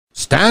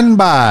Stand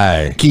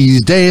by.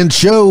 KeysDAN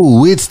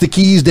Show. It's the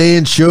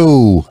KeysDAN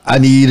Show. I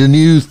need a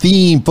new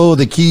theme for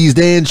the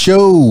KeysDAN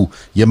Show.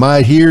 You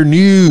might hear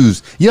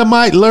news. You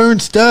might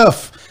learn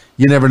stuff.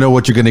 You never know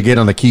what you're going to get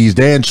on the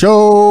KeysDAN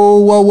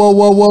Show. Whoa, whoa,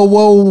 whoa, whoa,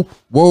 whoa,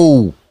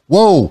 whoa,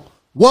 whoa,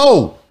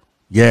 whoa.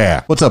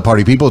 Yeah. What's up,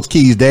 party people? It's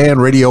KeysDAN,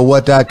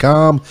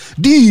 RadioWhat.com,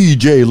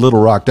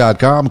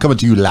 DJLittleRock.com, coming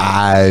to you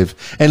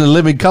live and in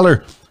living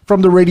color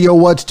from the Radio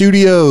What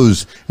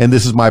Studios. And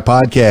this is my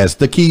podcast,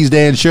 The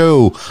KeysDAN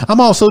Show. I'm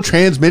also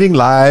transmitting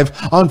live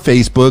on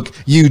Facebook,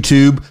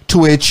 YouTube,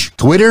 Twitch,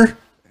 Twitter.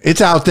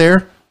 It's out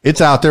there. It's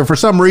out there. For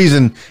some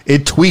reason,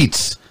 it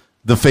tweets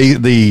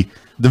the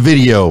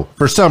video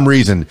for some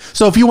reason.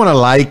 So if you want to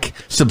like,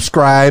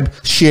 subscribe,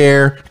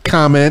 share,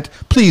 comment,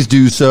 please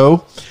do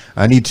so.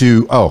 I need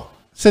to,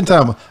 since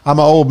I'm an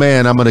old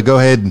man, I'm going to go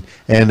ahead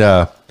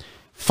and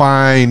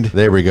find,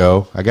 there we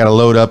go. I got to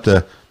load up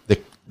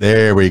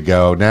there we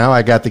go. Now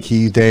I got the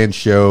KeysDAN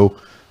Show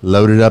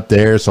loaded up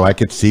there so I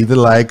could see the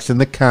likes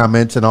and the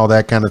comments and all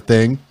that kind of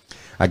thing.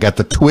 I got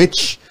the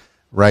Twitch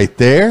right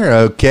there.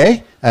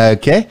 Okay. I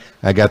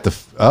got the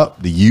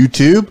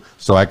YouTube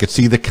so I could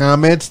see the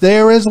comments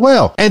there as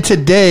well. And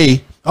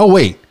today,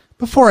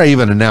 before I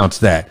even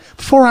announce what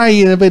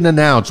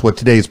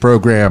today's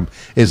program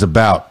is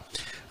about,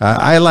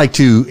 I like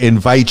to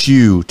invite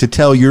you to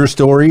tell your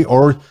story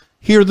or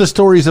hear the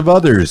stories of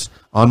others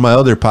on my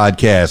other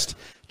podcast.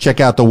 Check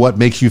out the What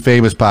Makes You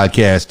Famous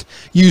podcast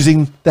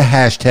using the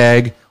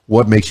hashtag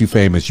What Makes You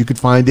Famous. You can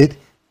find it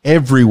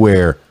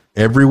everywhere.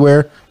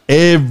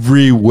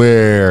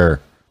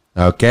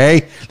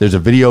 Okay? There's a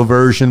video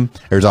version.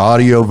 There's an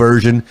audio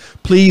version.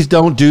 Please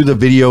don't do the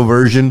video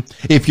version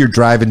if you're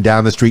driving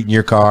down the street in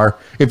your car.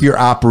 If you're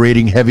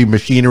operating heavy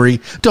machinery,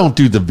 don't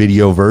do the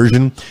video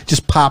version.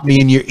 Just pop me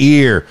in your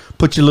ear.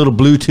 Put your little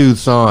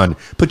Bluetooths on.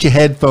 Put your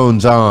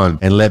headphones on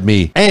and let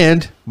me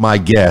and my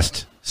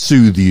guest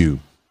soothe you.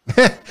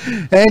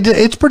 And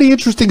it's pretty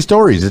interesting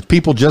stories. It's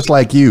people just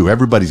like you.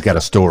 Everybody's got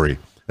a story.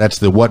 That's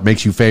the What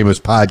Makes You Famous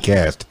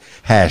podcast.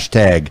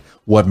 Hashtag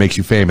What Makes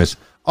You Famous.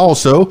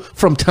 Also,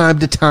 from time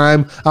to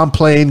time, I'm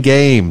playing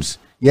games.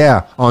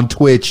 Yeah, on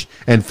Twitch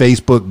and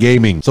Facebook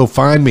Gaming. So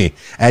find me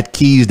at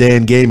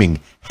KeysDAN Gaming.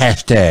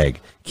 Hashtag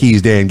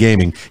KeysDAN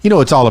Gaming. You know,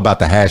 it's all about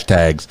the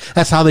hashtags.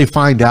 That's how they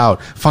find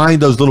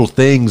those little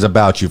things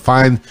about you.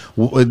 Find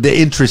the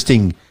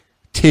interesting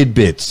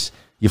tidbits.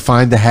 You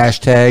find the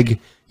hashtag,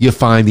 you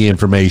find the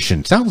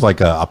information. Sounds like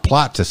a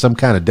plot to some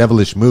kind of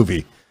devilish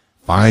movie.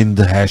 Find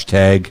the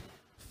hashtag,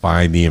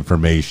 find the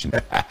information.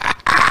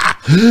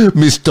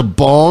 Mr.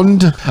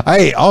 Bond.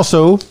 Hey,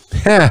 also,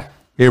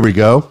 here we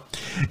go.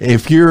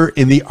 If you're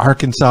in the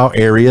Arkansas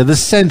area, the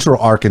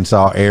central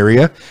Arkansas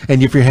area,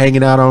 and if you're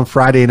hanging out on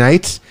Friday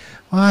nights,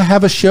 I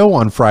have a show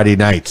on Friday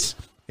nights.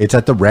 It's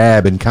at the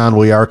Rab in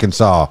Conway,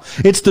 Arkansas.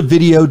 It's the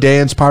Video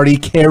Dance Party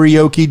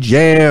Karaoke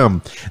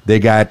Jam. They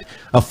got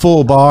a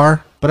full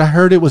bar, but I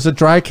heard it was a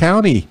dry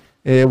county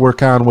where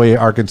Conway,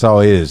 Arkansas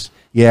is.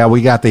 Yeah,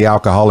 we got the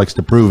alcoholics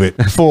to prove it.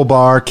 Full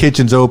bar,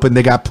 kitchen's open.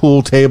 They got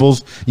pool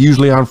tables.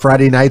 Usually on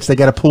Friday nights, they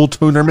got a pool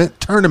tournament.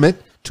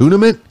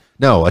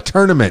 No, a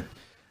tournament.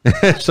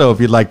 So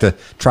if you'd like to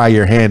try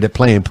your hand at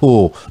playing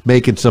pool,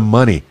 making some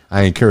money,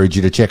 I encourage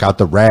you to check out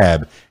the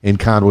Rab in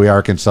Conway,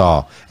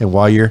 Arkansas. And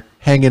while you're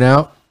hanging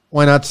out,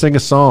 why not sing a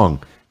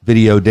song?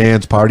 Video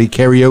Dance Party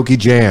Karaoke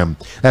Jam.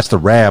 That's the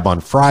Rab on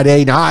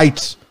Friday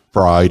nights.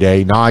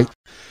 Friday night.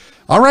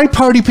 All right,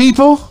 party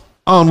people,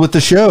 on with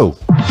the show.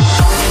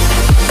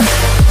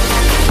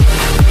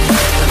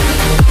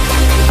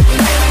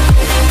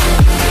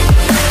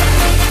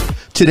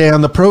 Today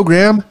on the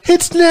program,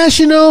 it's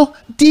National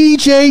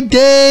DJ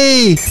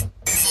Day.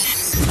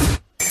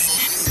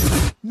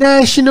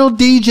 National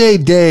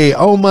DJ Day.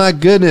 Oh my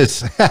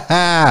goodness.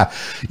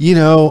 You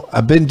know,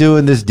 I've been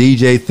doing this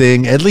DJ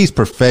thing, at least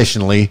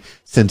professionally,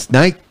 since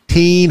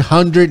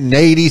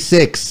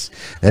 1986.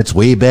 That's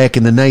way back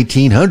in the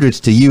 1900s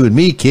to you and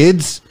me,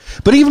 kids.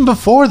 But even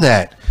before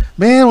that,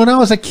 man, when I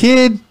was a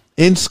kid,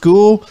 in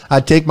school,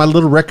 I'd take my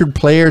little record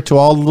player to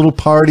all the little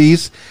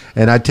parties,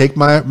 and I'd take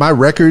my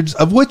records,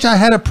 of which I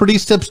had a pretty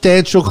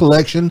substantial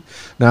collection.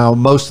 Now,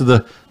 most of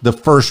the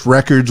first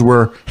records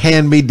were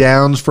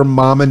hand-me-downs from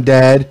mom and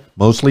dad,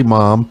 mostly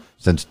mom,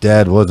 since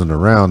dad wasn't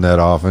around that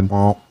often.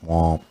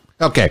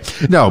 Okay,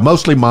 no,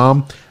 mostly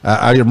mom.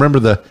 I remember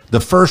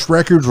the first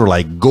records were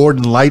like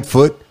Gordon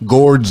Lightfoot,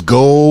 Gord's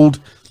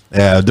Gold,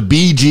 the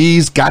Bee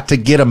Gees, Got to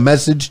Get a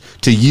Message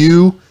to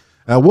You.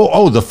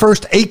 The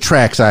first 8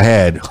 tracks I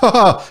had.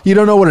 You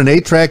don't know what an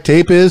 8-track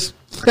tape is?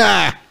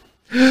 All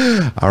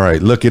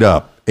right, look it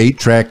up.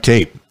 8-track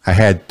tape. I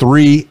had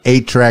 3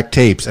 8-track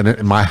tapes,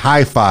 and my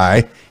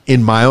hi-fi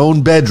in my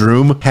own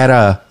bedroom had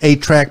a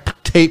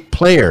 8-track tape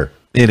player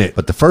in it.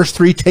 But the first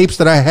 3 tapes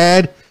that I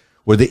had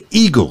were the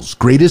Eagles'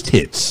 greatest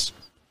hits,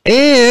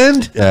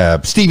 and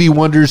Stevie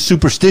Wonder's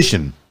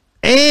Superstition,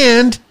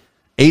 and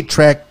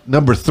 8-track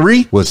number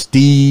 3 was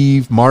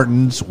Steve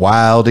Martin's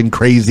Wild and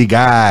Crazy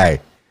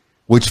Guy,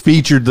 which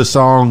featured the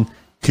song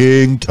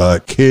King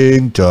Tut,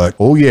 King Tut.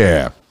 Oh,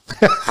 yeah.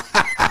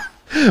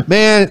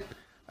 Man,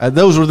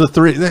 Those were the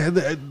three.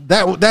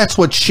 That's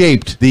what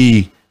shaped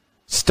the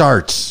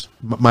starts.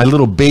 My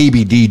little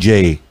baby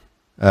DJ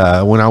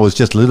when I was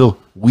just a little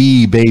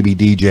wee baby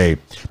DJ.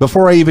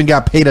 Before I even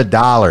got paid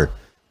 $1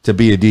 to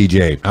be a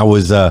DJ, I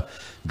was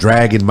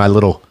dragging my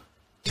little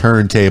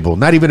turntable.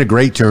 Not even a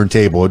great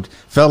turntable. It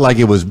felt like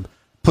it was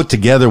put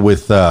together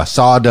with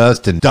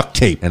sawdust and duct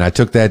tape. And I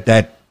took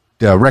that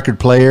record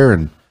player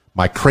and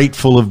my crate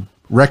full of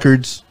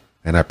records,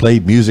 and I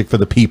played music for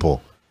the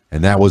people.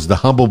 And that was the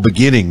humble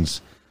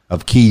beginnings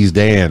of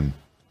KeysDAN,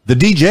 the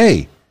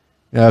DJ.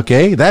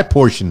 Okay, that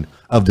portion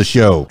of the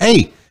show.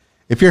 Hey,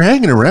 if you're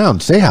hanging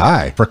around, say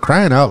hi. For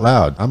crying out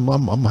loud. I'm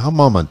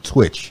on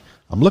Twitch.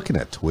 I'm looking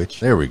at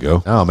Twitch. There we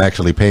go. Now I'm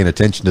actually paying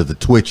attention to the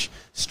Twitch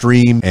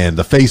stream and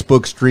the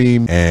Facebook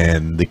stream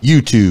and the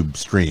YouTube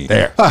stream.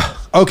 There.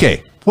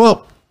 Okay.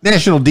 Well,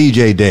 National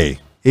DJ Day.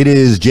 It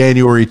is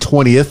January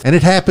 20th, and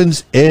it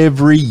happens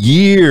every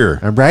year,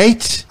 all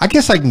right? I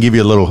guess I can give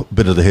you a little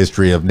bit of the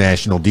history of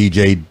National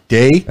DJ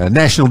Day.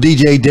 National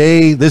DJ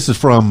Day, this is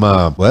from,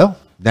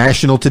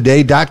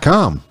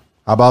 nationaltoday.com.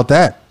 How about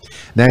that?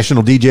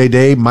 National DJ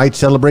Day might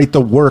celebrate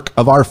the work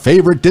of our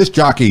favorite disc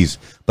jockeys,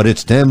 but it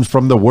stems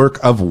from the work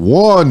of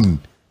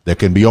one. There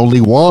can be only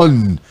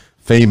one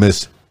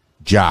famous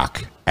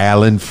jock,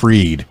 Alan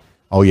Freed.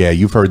 Oh, yeah,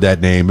 you've heard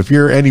that name. If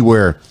you're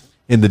anywhere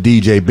in the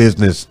DJ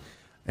business,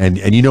 and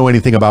you know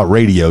anything about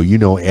radio, you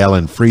know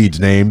Alan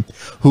Freed's name,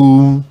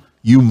 who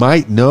you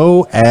might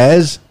know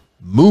as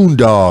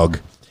Moondog,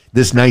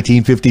 this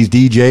 1950s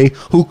DJ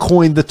who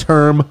coined the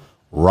term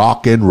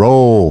rock and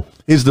roll,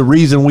 is the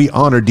reason we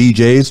honor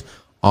DJs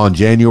on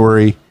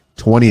January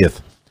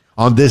 20th.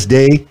 On this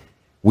day,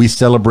 we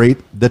celebrate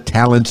the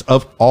talents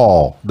of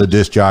all the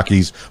disc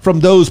jockeys, from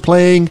those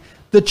playing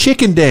the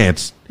chicken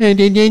dance,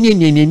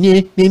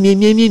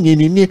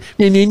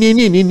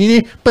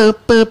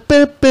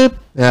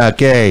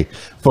 okay,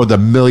 for the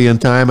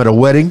millionth time at a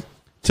wedding,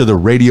 to the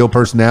radio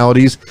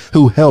personalities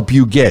who help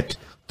you get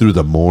through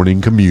the morning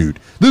commute.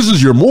 This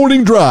is your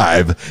morning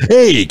drive.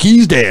 Hey,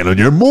 KeysDAN on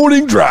your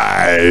morning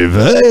drive.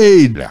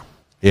 Hey,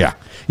 yeah,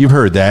 you've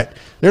heard that.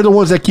 They're the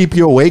ones that keep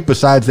you awake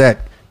besides that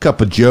cup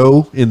of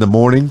joe in the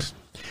mornings.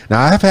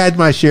 Now, I've had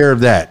my share of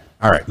that.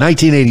 All right,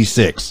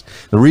 1986.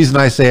 The reason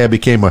I say I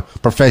became a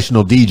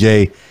professional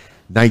DJ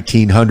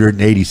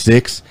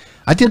 1986,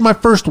 I did my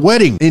first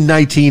wedding in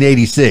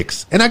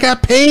 1986, and I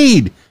got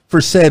paid for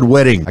said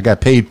wedding. I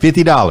got paid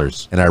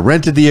 $50, and I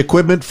rented the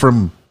equipment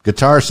from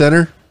Guitar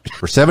Center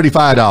for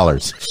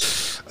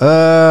 $75.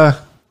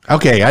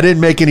 Okay, I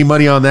didn't make any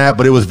money on that,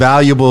 but it was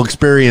valuable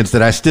experience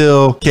that I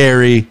still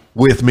carry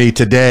with me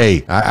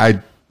today.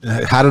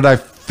 How did I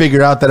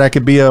figure out that I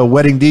could be a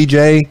wedding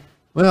DJ?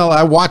 Well,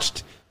 I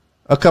watched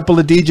a couple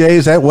of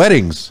DJs at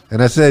weddings,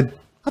 and I said,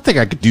 I think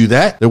I could do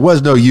that. There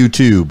was no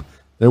YouTube.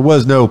 There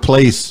was no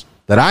place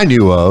that I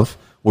knew of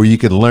where you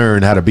could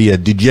learn how to be a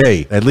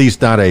DJ, at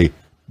least not a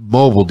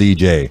mobile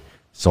DJ.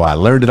 So I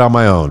learned it on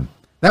my own.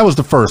 That was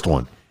the first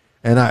one.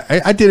 And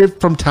I did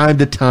it from time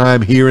to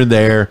time here and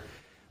there,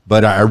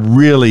 but I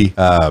really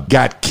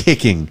got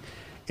kicking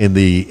in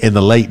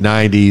the late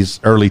 90s,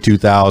 early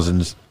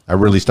 2000s. I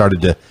really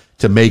started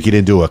to make it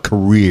into a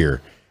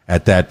career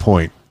at that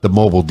point, the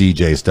mobile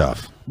DJ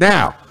stuff.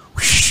 Now,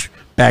 whoosh,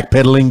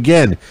 backpedaling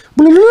again.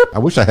 I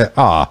wish I had,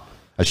 I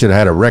should have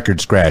had a record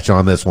scratch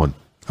on this one.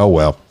 Oh,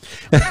 well.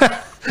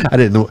 I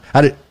didn't know.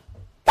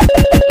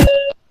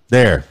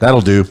 There,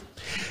 that'll do.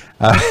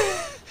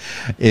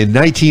 In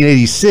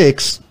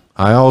 1986,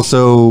 I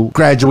also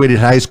graduated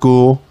high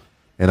school,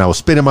 and I was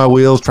spinning my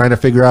wheels trying to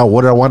figure out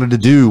what I wanted to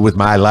do with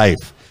my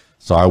life.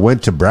 So I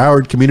went to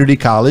Broward Community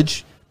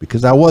College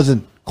because I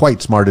wasn't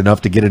quite smart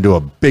enough to get into a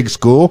big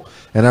school,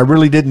 and I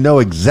really didn't know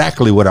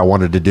exactly what I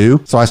wanted to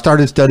do. So I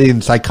started studying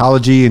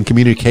psychology and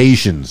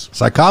communications.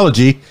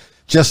 Psychology,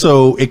 just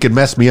so it could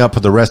mess me up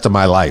for the rest of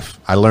my life.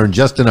 I learned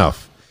just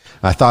enough.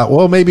 I thought,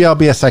 well, maybe I'll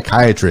be a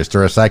psychiatrist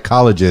or a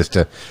psychologist.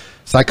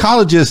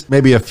 Psychologist,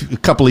 maybe a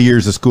couple of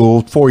years of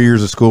school, 4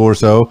 years of school or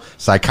so.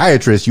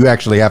 Psychiatrist, you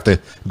actually have to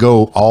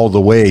go all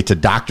the way to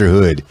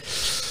doctorhood.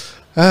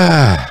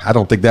 I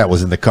don't think that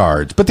was in the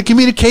cards. But the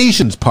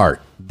communications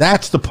part,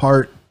 that's the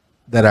part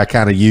that I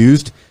kind of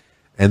used.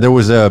 And there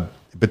was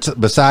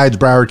besides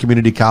Broward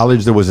Community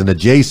College, there was an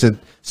adjacent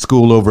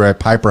school over at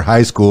Piper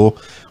High School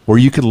where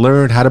you could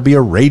learn how to be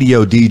a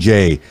radio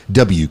DJ.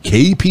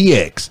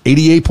 WKPX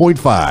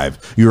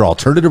 88.5, your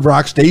alternative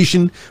rock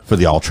station for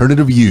the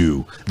alternative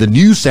you. The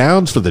new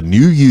sounds for the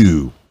new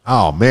you.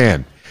 Oh,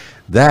 man,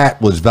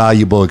 that was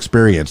valuable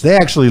experience. They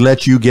actually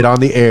let you get on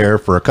the air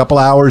for a couple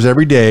hours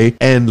every day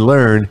and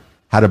learn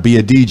how to be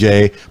a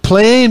DJ,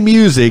 playing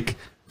music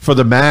for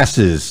the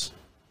masses.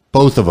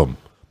 Both of them,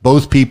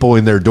 both people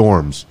in their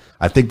dorms.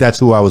 I think that's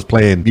who I was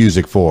playing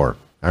music for.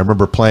 I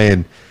remember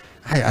playing,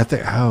 I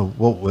think,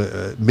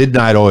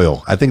 Midnight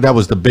Oil. I think that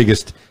was the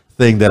biggest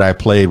thing that I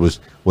played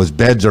was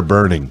Beds Are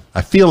Burning.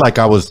 I feel like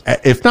I was,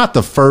 if not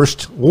the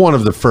first, one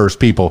of the first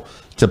people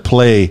to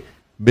play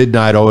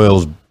Midnight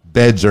Oil's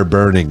Beds Are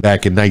Burning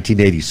back in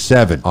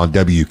 1987 on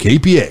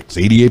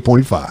WKPX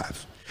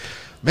 88.5.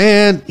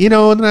 Man, you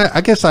know, and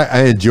I guess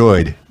I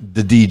enjoyed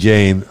the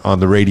DJing on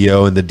the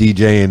radio and the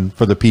DJing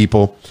for the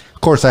people.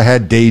 Of course, I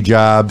had day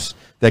jobs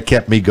that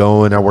kept me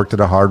going. I worked at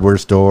a hardware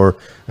store.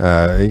 You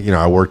know,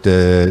 I worked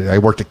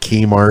at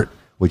Kmart,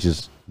 which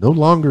is no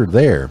longer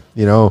there.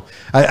 You know,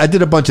 I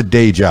did a bunch of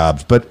day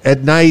jobs, but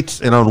at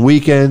nights and on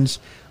weekends,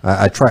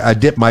 I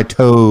dipped my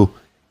toe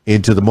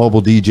into the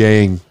mobile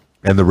DJing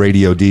and the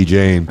radio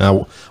DJing.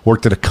 I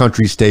worked at a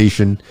country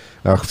station,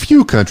 a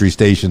few country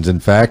stations,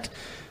 in fact,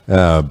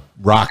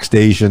 rock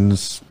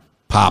stations,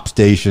 pop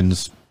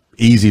stations,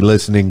 easy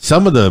listening.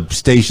 Some of the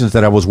stations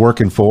that I was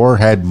working for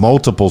had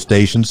multiple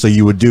stations, so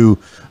you would do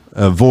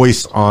a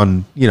voice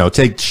on, you know,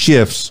 take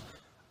shifts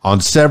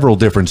on several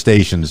different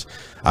stations.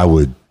 I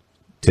would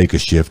take a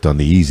shift on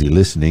the easy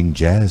listening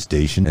jazz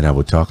station, and I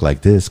would talk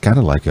like this, kind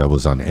of like I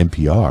was on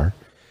NPR.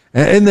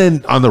 And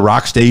then on the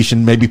rock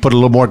station, maybe put a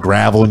little more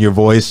gravel in your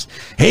voice.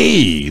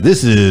 Hey,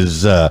 this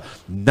is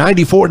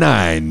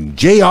 94.9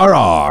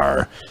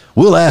 JRR.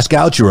 We'll ask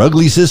out your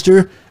ugly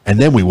sister, and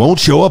then we won't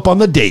show up on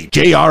the date.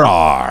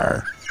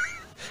 JRR.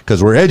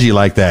 Because we're edgy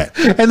like that.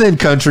 And then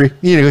country.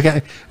 You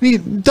know,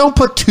 don't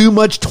put too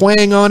much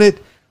twang on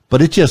it,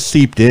 but it just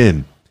seeped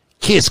in.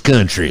 Kiss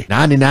Country.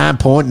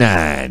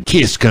 99.9.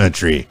 Kiss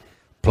Country.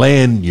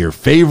 Playing your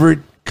favorite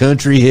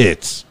country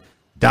hits.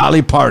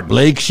 Dolly Parton,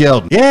 Blake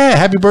Shelton. Yeah,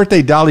 happy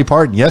birthday, Dolly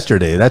Parton,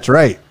 yesterday. That's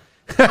right.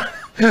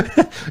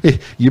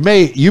 You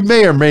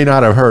may or may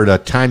not have heard a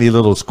tiny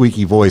little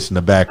squeaky voice in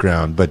the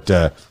background, but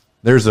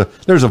there's a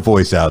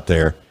voice out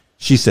there.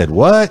 She said,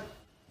 what?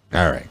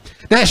 All right.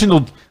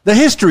 The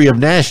history of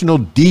National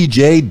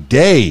DJ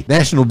Day.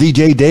 National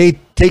DJ Day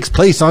takes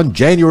place on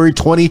January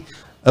 20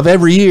 of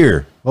every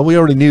year. Well, we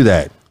already knew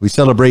that. We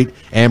celebrate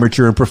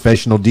amateur and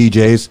professional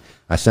DJs.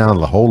 I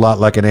sound a whole lot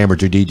like an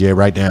amateur DJ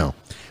right now.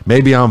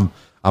 Maybe I'm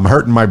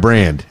hurting my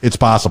brand. It's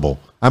possible.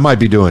 I might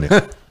be doing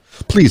it.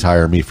 Please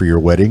hire me for your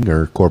wedding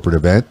or corporate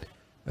event.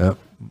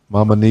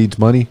 Mama needs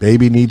money.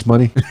 Baby needs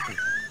money.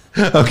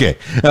 Okay.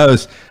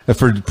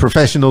 For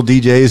professional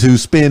DJs who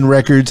spin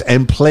records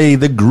and play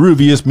the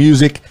grooviest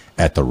music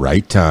at the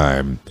right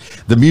time.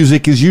 The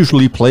music is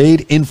usually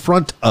played in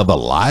front of a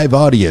live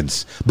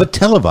audience, but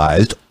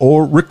televised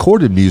or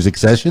recorded music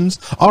sessions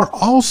are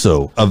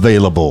also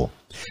available.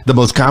 The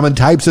most common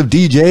types of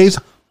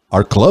DJs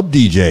are club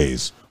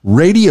DJs,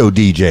 radio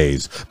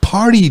DJs,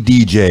 party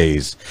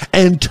DJs,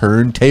 and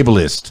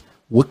turntablists.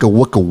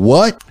 Wicka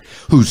what?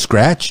 Who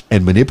scratch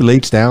and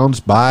manipulate sounds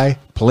by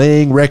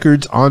playing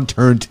records on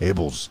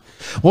turntables.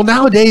 Well,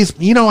 nowadays,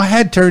 you know, I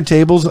had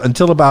turntables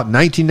until about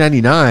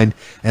 1999,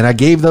 and I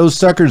gave those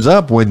suckers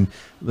up when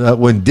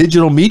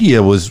digital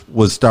media was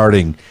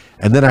starting.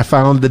 And then I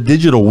found the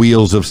digital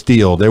wheels of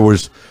steel. There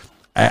was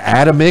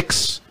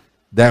Atomix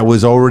that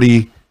was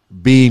already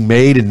being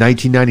made in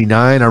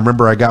 1999. I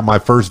remember I got my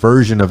first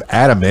version of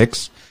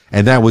Atomix,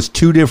 and that was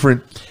two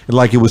different,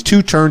 like it was two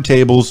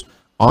turntables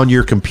on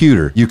your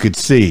computer. You could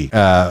see,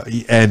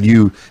 and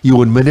you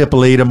would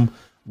manipulate them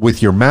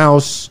with your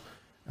mouse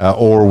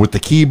or with the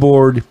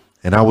keyboard.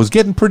 And I was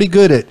getting pretty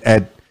good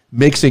at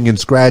mixing and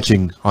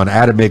scratching on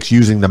Atomix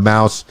using the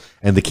mouse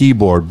and the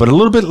keyboard. But a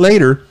little bit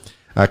later,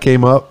 I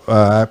came up.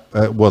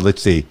 Well,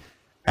 let's see.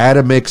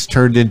 Atomix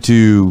turned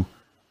into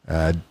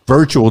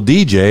Virtual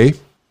DJ.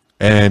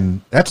 And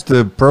that's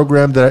the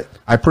program that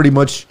I pretty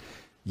much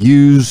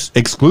use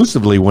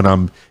exclusively when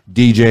I'm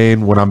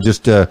DJing, when I'm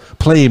just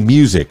playing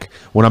music.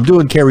 When I'm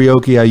doing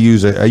karaoke, I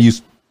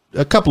use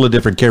a couple of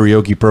different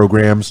karaoke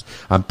programs.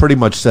 I'm pretty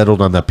much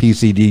settled on the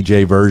PC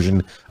DJ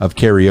version of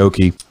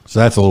karaoke. So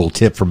that's a little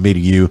tip from me to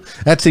you.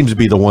 That seems to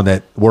be the one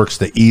that works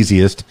the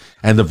easiest.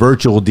 And the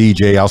Virtual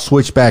DJ, I'll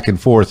switch back and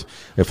forth.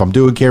 If I'm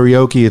doing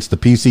karaoke, it's the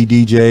PC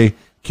DJ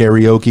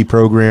karaoke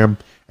program.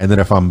 And then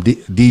if I'm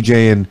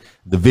DJing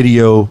the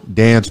video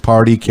dance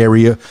party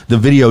the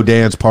video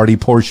dance party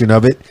portion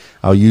of it,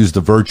 I'll use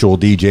the Virtual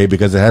DJ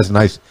because it has a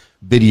nice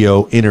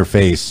video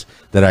interface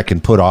that I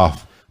can put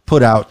out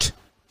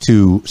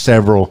to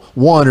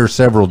one or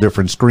several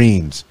different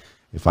screens.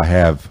 If I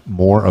have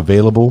more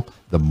available,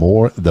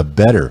 the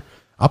better.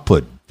 I'll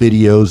put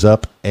videos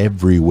up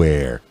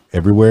everywhere.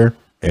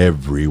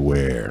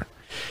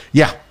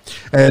 Yeah.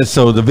 And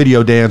so the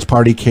Video Dance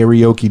Party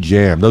Karaoke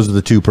Jam, those are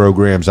the two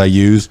programs I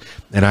use.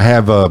 And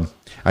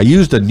I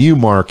used a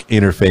Newmark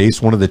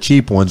interface, one of the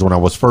cheap ones when I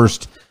was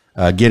first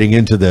getting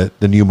into the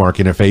Newmark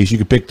interface. You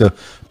could pick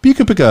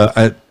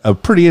a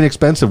pretty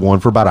inexpensive one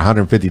for about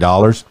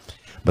 $150.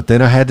 But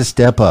then I had to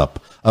step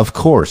up. Of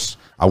course,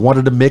 I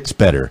wanted to mix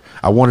better.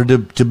 I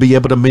wanted to be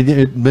able to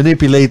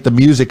manipulate the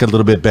music a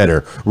little bit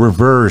better,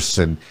 reverse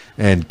and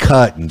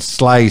cut and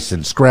slice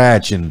and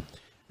scratch and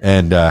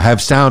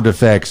have sound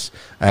effects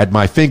at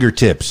my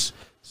fingertips.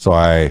 So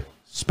I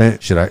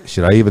spent, should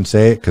I even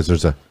say it? Because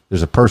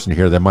there's a person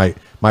here that might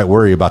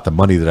worry about the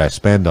money that I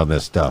spend on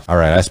this stuff. All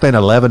right, I spent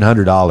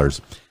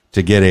 $1,100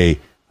 to get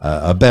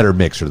a better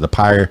mixer, the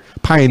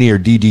Pioneer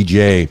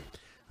DDJ.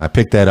 I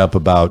picked that up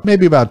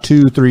maybe about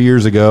 2-3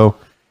 years ago,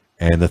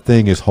 and the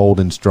thing is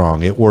holding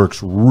strong. It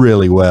works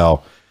really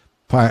well.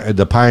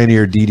 the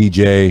Pioneer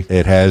DDJ.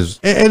 It has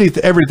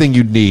everything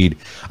you'd need.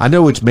 I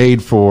know it's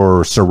made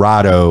for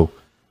Serato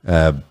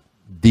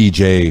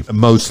DJ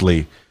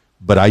mostly,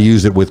 but I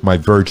use it with my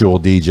virtual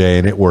DJ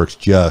and it works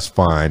just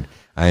fine.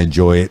 I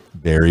enjoy it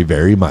very,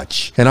 very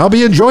much. And I'll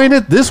be enjoying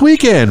it this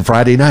weekend,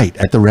 Friday night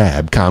at the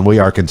Rab, Conway,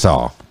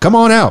 Arkansas. Come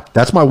on out.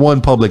 That's my one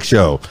public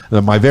show,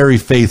 my very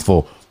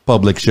faithful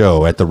public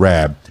show at the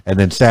Rab. And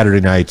then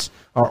Saturday nights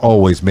are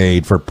always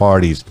made for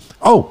parties.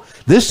 Oh,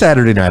 this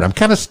Saturday night, I'm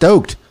kind of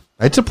stoked.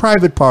 It's a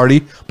private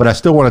party, but I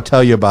still want to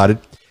tell you about it.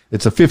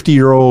 It's a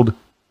 50-year-old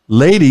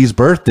lady's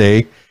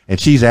birthday, and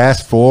she's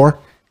asked for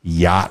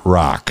yacht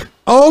rock.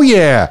 Oh,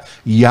 yeah,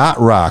 yacht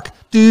rock.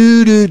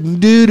 Do do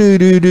do do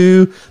do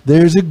do.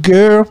 There's a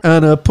girl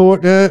on a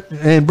port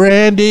and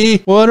brandy.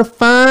 What a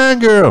fine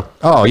girl.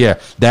 Oh yeah,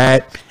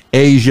 that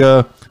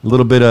Asia. A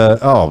little bit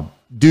of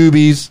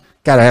doobies.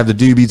 Got to have the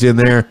doobies in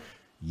there.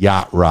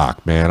 Yacht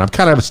rock, man. I'm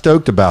kind of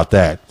stoked about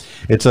that.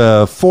 It's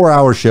a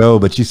 4-hour show,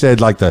 but she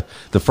said like the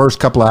first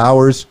couple of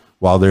hours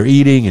while they're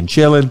eating and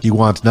chilling, she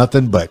wants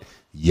nothing but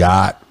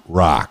yacht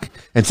rock.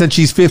 And since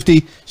she's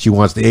 50, she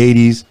wants the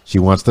 80s. She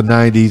wants the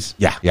 90s.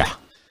 Yeah.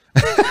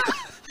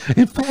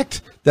 In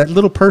fact, that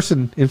little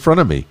person in front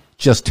of me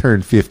just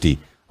turned 50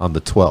 on the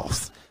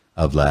 12th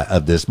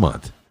of this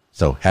month.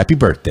 So happy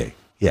birthday.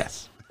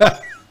 Yes.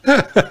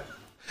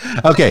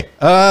 Okay.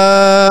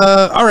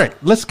 All right.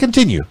 Let's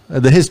continue.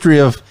 The history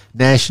of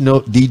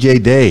National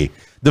DJ Day.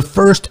 The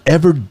first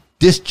ever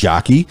disc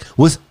jockey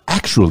was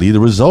actually the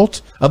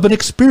result of an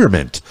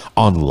experiment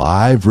on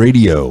live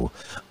radio.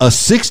 A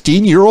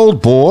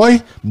 16-year-old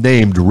boy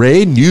named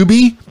Ray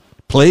Newby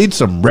played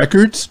some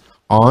records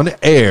on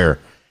air,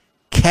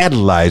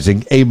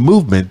 catalyzing a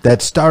movement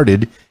that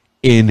started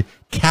in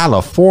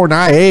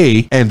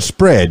California and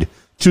spread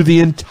to the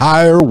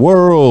entire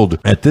world.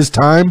 At this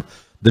time,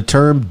 the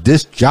term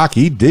disc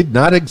jockey did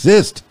not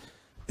exist.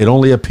 It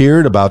only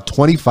appeared about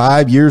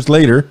 25 years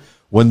later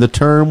when the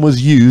term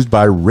was used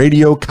by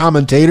radio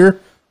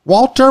commentator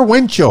Walter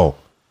Winchell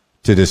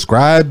to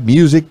describe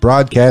music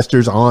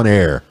broadcasters on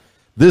air.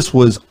 This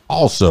was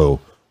also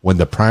when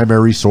the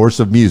primary source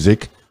of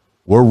music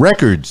were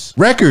records.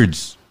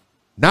 Records,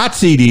 not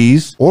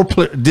CDs or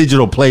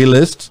digital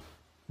playlists.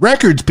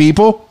 Records,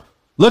 people.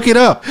 Look it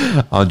up.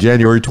 On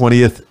January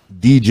 20th,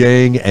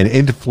 DJing and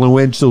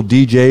influential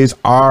DJs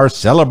are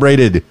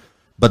celebrated,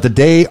 but the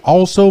day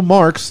also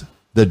marks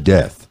the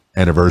death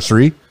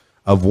anniversary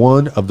of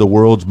one of the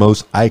world's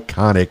most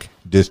iconic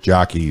disc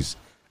jockeys,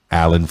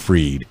 Alan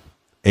Freed,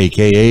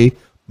 aka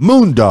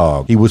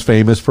Moondog. He was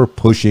famous for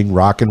pushing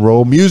rock and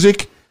roll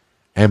music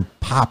and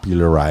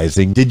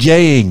popularizing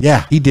DJing.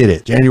 Yeah, he did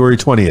it. January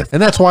 20th.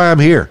 And that's why I'm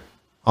here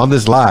on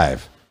this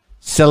live,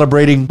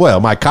 celebrating,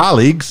 well, my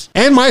colleagues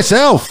and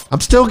myself.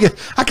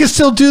 I can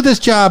still do this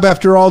job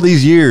after all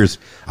these years.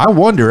 I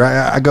wonder,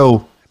 I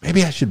go,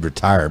 maybe I should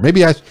retire.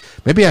 Maybe I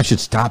should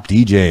stop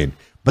DJing.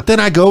 But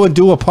then I go and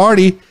do a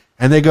party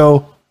and they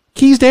go,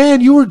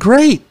 KeysDAN, you were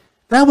great.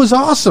 That was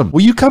awesome.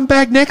 Will you come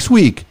back next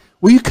week?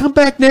 Will you come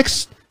back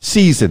next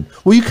season?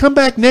 Will you come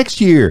back next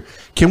year?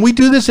 Can we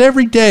do this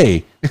every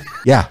day?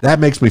 Yeah, that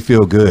makes me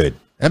feel good.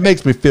 That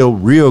makes me feel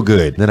real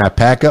good. Then I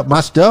pack up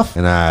my stuff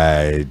and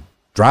I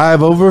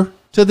drive over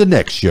to the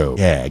next show.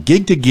 Yeah,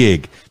 gig to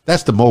gig.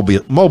 That's the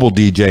mobile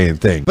DJing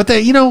thing. But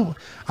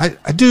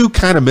I do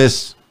kind of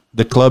miss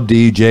the club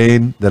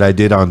DJing that I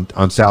did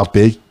on South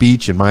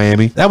Beach in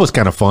Miami. That was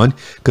kind of fun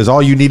because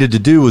all you needed to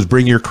do was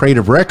bring your crate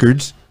of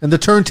records and the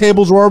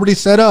turntables were already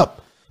set up.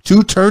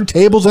 2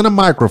 turntables and a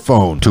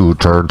microphone. 2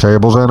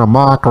 turntables and a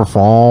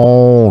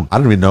microphone. I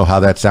don't even know how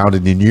that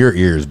sounded in your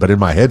ears, but in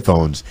my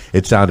headphones,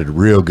 it sounded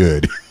real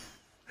good.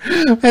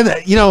 And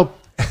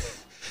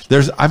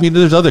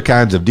there's other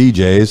kinds of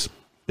DJs.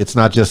 It's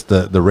not just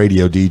the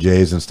radio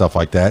DJs and stuff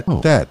like that.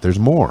 Oh, there's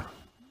more.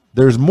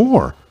 There's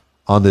more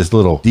on this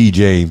little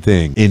DJing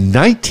thing.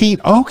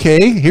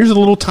 Here's a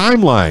little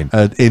timeline.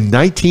 In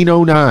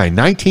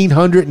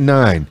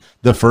 1909,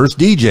 the first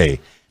DJ,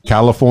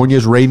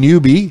 California's Ray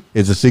Newby,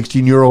 is a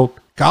 16-year-old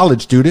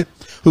college student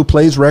who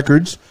plays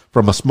records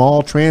from a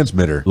small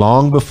transmitter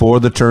long before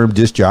the term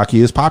disc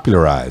jockey is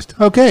popularized.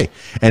 Okay.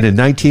 And in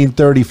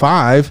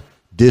 1935,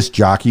 disc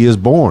jockey is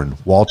born.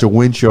 Walter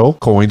Winchell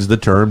coins the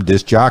term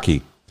disc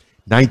jockey.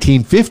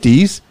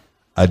 1950s,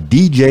 a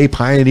DJ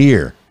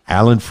pioneer,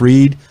 Alan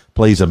Freed,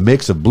 plays a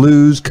mix of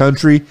blues,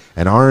 country,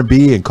 and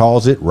R&B and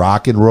calls it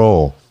rock and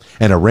roll,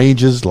 and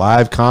arranges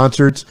live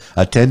concerts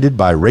attended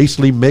by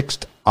racially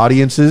mixed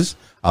audiences,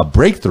 a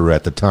breakthrough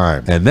at the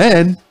time. And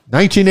then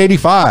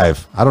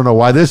 1985, I don't know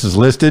why this is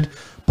listed,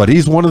 but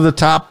he's one of the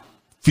top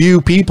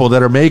few people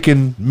that are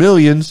making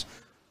millions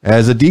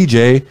as a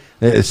DJ.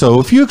 So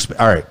if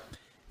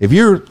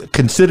you're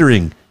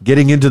considering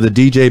getting into the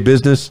DJ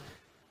business,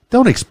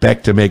 don't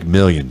expect to make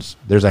millions.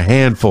 There's a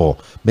handful,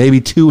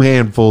 maybe 2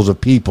 handfuls of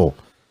people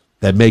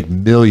that make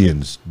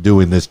millions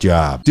doing this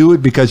job. Do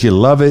it because you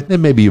love it,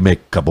 and maybe you make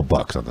a couple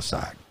bucks on the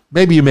side.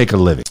 Maybe you make a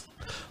living.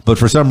 But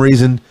for some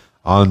reason,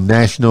 on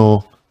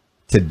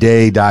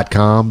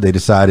nationaltoday.com, they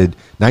decided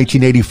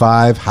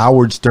 1985,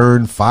 Howard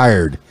Stern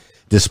fired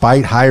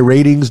Despite high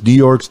ratings, New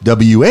York's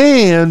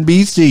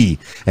WNBC.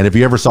 And if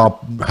you ever saw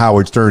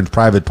Howard Stern's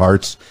Private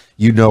Parts,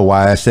 you know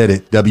why I said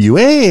it.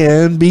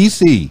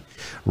 WNBC.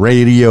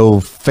 Radio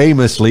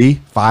famously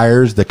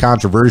fires the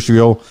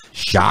controversial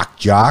shock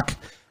jock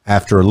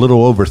after a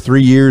little over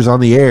 3 years on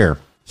the air.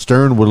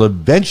 Stern will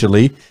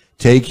eventually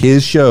take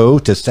his show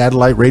to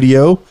satellite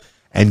radio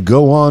and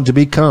go on to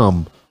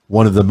become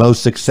one of the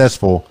most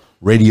successful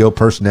radio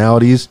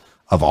personalities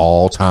of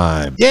all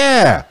time.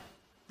 Yeah.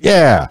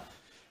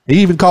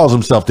 He even calls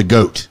himself the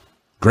GOAT,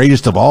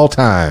 greatest of all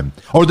time.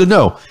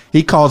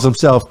 He calls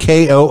himself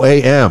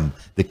KOAM,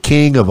 the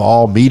king of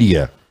all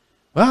media.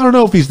 Well, I don't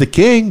know if he's the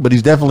king, but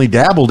he's definitely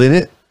dabbled in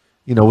it,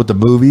 with the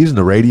movies and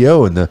the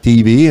radio and the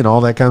TV and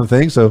all that kind of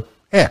thing. So,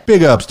 yeah,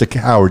 big ups to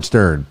Howard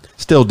Stern,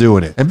 still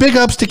doing it. And big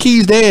ups to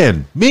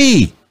KeysDAN,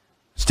 me,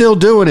 still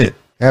doing it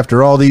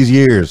after all these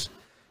years.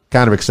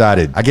 Kind of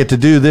excited. I get to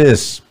do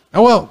this.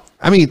 Oh, well,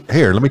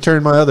 here, let me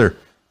turn my other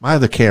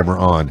camera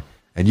on,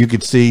 and you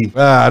can see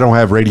I don't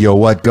have Radio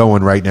What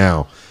going right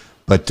now,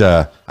 but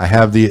I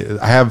have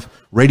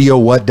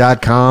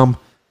RadioWhat.com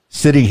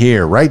sitting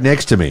here right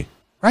next to me,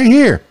 right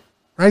here,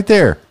 right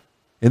there,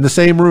 in the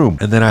same room.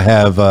 And then I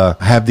have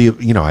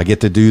I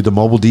get to do the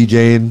mobile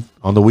DJing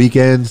on the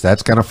weekends.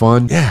 That's kind of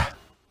fun. Yeah,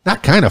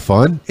 not kind of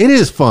fun. It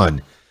is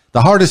fun.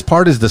 The hardest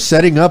part is the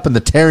setting up and the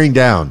tearing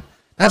down.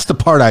 That's the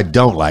part I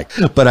don't like,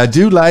 but I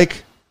do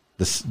like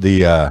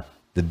the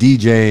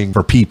DJing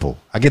for people.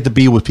 I get to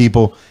be with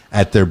people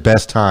at their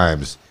best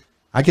times.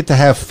 I get to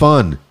have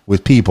fun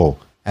with people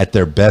at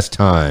their best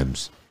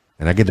times,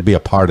 and I get to be a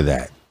part of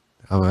that.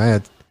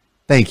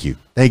 Thank you.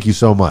 Thank you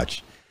so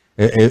much.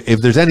 If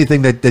there's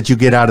anything that you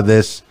get out of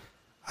this,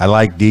 I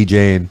like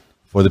DJing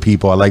for the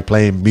people. I like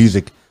playing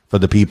music for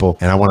the people,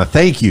 and I want to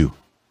thank you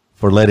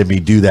for letting me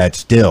do that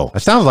still.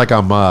 It sounds like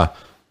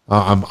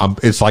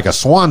it's like a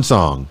swan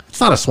song. It's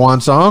not a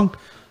swan song.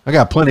 I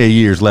got plenty of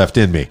years left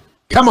in me.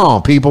 Come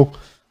on, people.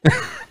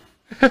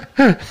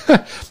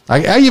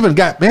 I even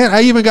got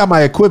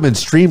my equipment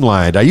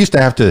streamlined. I used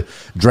to have to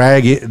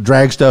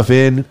drag stuff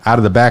in out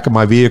of the back of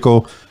my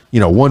vehicle,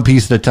 one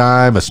piece at a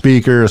time, a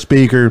speaker,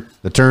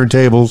 the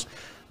turntables,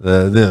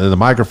 the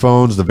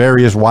microphones, the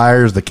various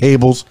wires, the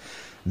cables.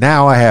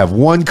 Now I have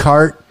one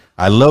cart.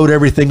 I load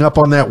everything up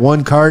on that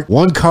one cart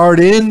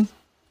in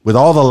with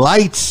all the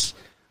lights.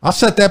 I'll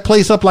set that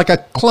place up like a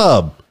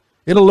club.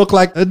 It'll look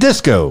like a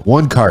disco.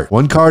 One cart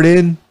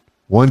in,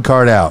 one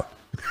cart out.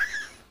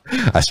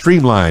 I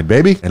streamlined,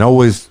 baby. And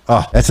always,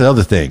 that's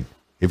another thing.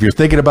 If you're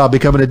thinking about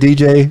becoming a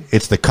DJ,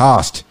 it's the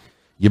cost.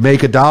 You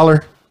make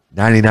 $1,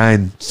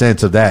 99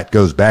 cents of that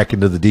goes back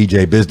into the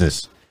DJ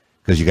business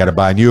because you got to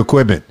buy new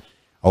equipment.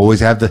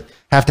 Always have to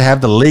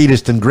have the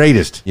latest and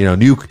greatest.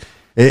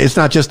 It's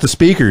not just the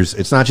speakers.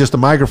 It's not just the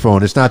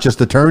microphone. It's not just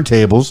the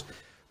turntables,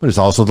 but it's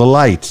also the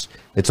lights.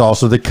 It's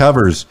also the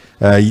covers.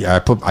 I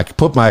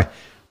put my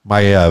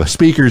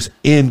speakers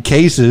in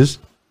cases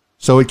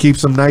so it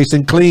keeps them nice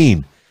and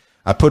clean.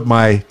 I put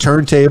my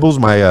turntables,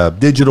 my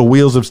digital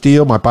wheels of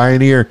steel, my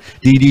Pioneer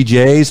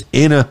DDJs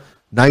in a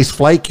nice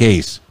flight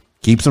case.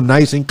 Keeps them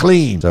nice and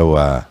clean.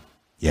 So,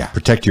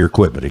 protect your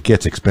equipment. It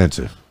gets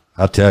expensive,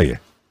 I'll tell you.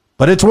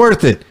 But it's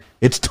worth it.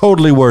 It's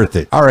totally worth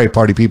it. All right,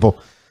 party people.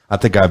 I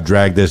think I've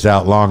dragged this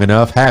out long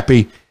enough.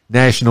 Happy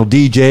National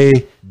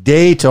DJ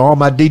Day to all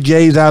my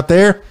DJs out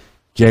there.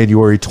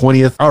 January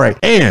 20th. All right.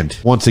 And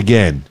once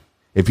again,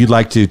 if you'd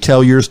like to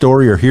tell your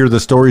story or hear the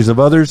stories of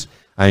others,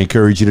 I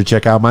encourage you to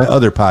check out my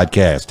other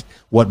podcast,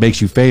 What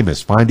Makes You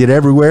Famous. Find it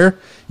everywhere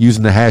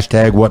using the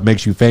hashtag What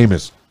Makes You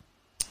Famous.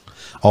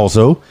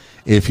 Also,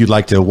 if you'd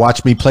like to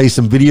watch me play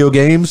some video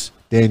games,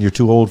 Dan, you're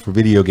too old for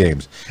video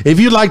games. If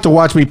you'd like to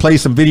watch me play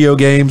some video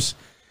games,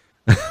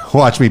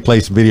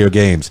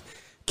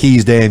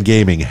 KeysDAN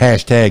Gaming,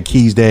 hashtag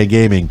KeysDAN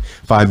Gaming.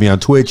 Find me on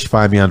Twitch,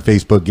 find me on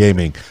Facebook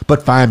Gaming.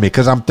 But find me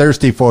because I'm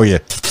thirsty for you.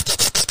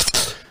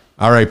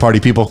 All right, party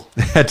people.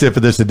 That's it for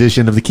this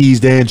edition of the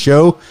KeysDAN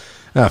Show.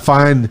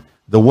 Find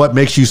the What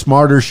Makes You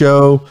Smarter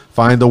show.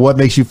 Find the What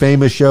Makes You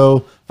Famous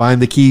show.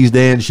 Find the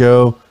KeysDAN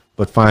show.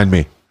 But find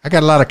me. I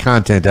got a lot of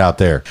content out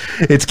there.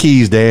 It's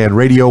KeysDAN,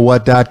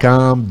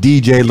 RadioWhat.com,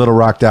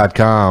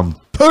 DJLittleRock.com.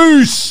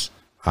 Peace.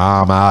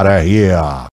 I'm out of here.